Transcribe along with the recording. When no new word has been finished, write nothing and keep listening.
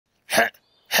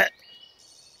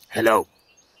Hello.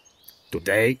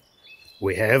 Today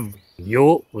we have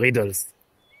new riddles.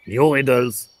 New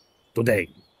riddles today.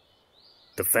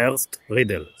 The first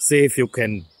riddle. See if you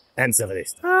can answer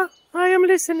this. I am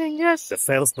listening, yes. The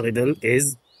first riddle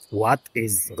is, what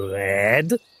is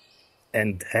red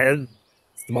and has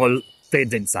small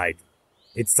seeds inside?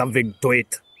 It's something to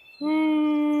eat.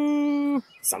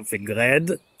 Something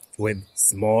red with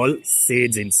small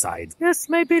seeds inside. Yes,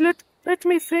 maybe let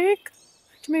me think.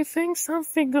 Let me think.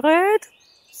 Something red.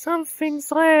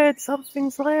 Something's red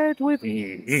with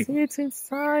seeds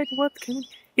inside. What can...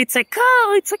 It's a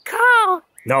car! It's a car!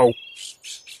 No.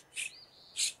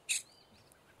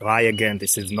 Try again.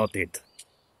 This is not it.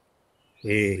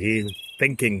 He's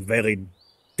thinking very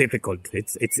difficult.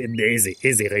 It's an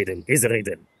easy riddle. Easy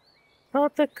riddle.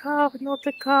 Not a car,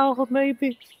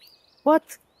 maybe.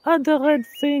 What other red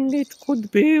thing it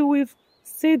could be with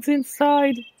seeds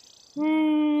inside?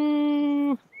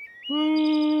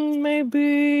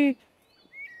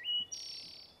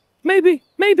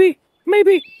 Maybe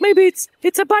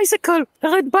it's a bicycle, a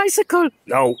red bicycle.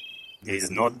 No, he's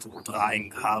not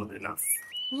trying hard enough.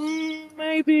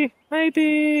 Maybe.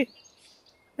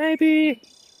 An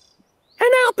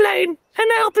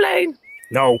airplane.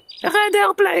 No, A red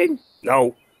airplane.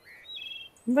 no.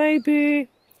 Maybe.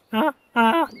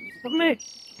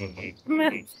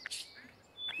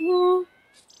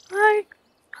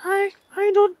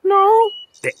 I don't know.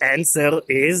 The answer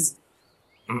is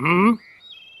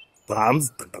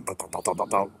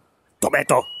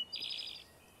tomato.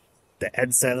 The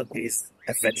answer is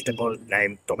a vegetable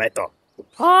named tomato.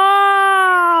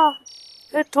 A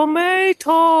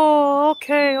tomato.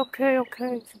 Okay.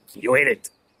 You eat it.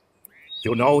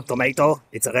 You know tomato?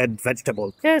 It's a red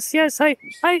vegetable. Yes, I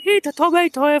eat a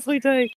tomato every day.